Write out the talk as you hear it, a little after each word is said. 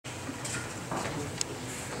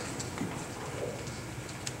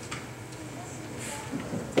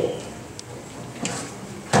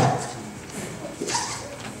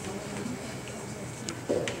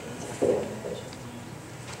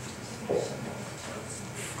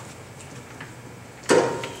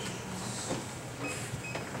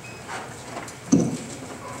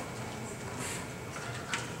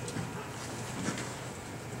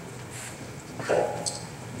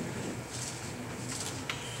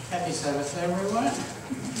Happy Sabbath, everyone.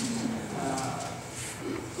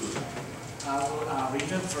 I will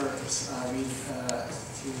read a verse,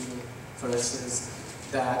 two verses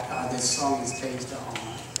that this song is based on.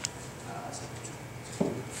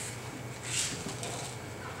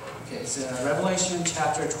 Okay, it's Revelation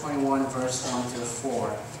chapter 21, verse 1 through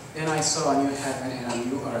 4. Then I saw a new heaven and a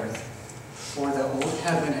new earth, for the old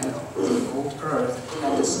heaven and the old earth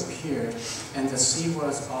had disappeared, and the sea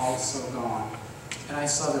was also gone. And I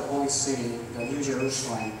saw the holy city, the New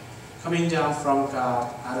Jerusalem, coming down from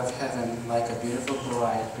God out of heaven like a beautiful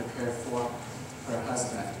bride prepared for her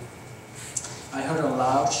husband. I heard a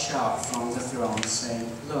loud shout from the throne saying,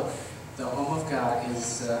 "Look, the home of God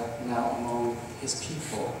is now among his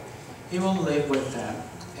people. He will live with them,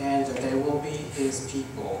 and they will be his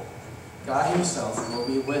people. God himself will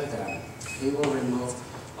be with them. He will remove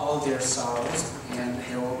all their sorrows, and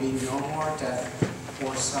there will be no more death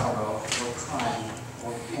or sorrow or crying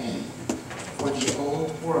or pain. For the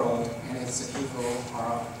old world and its evil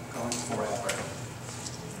are gone forever."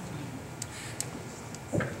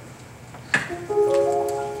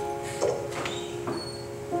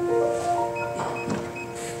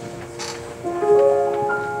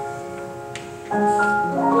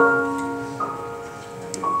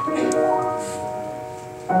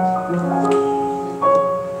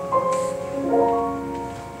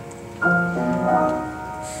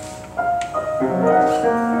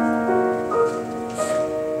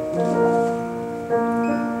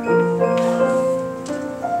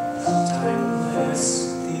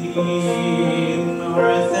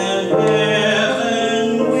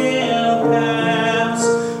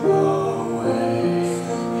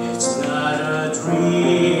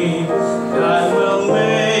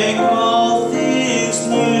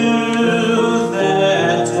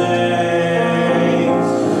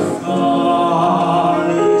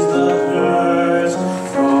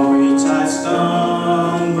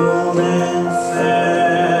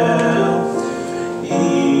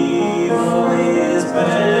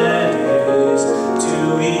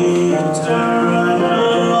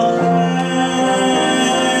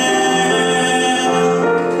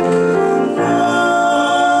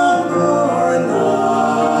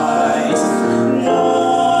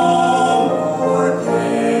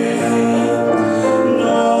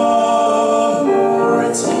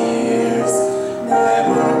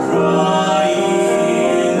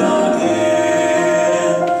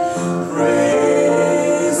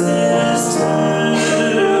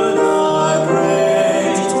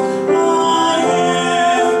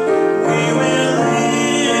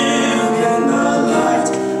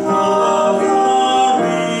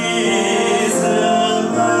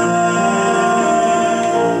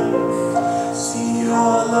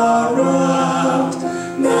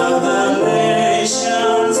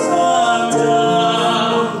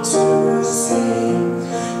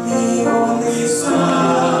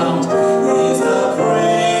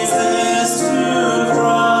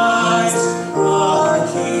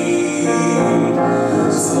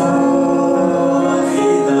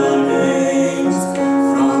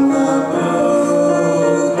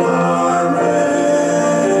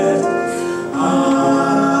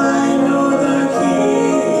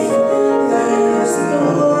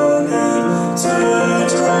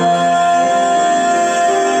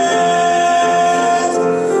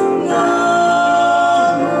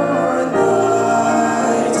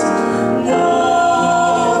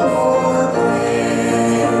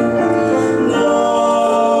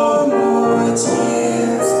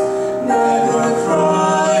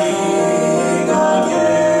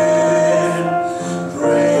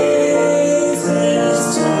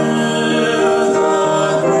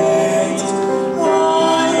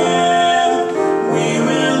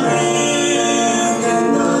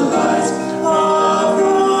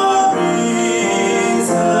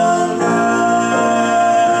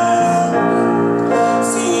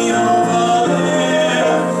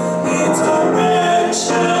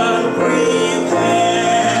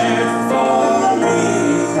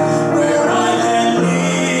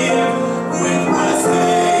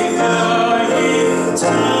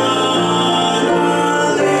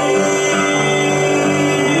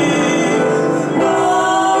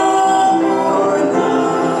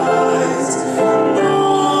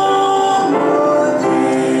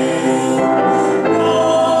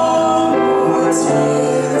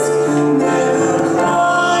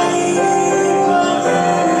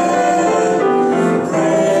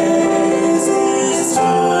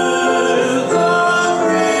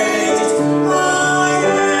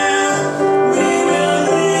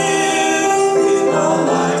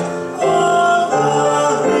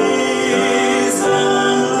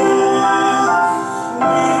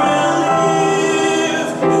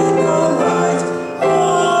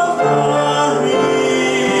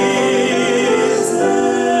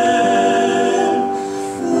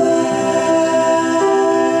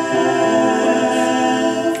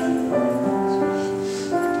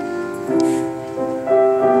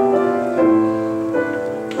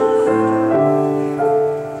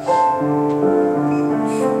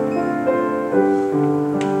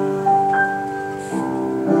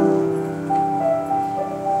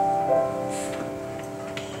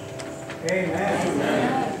 Amen.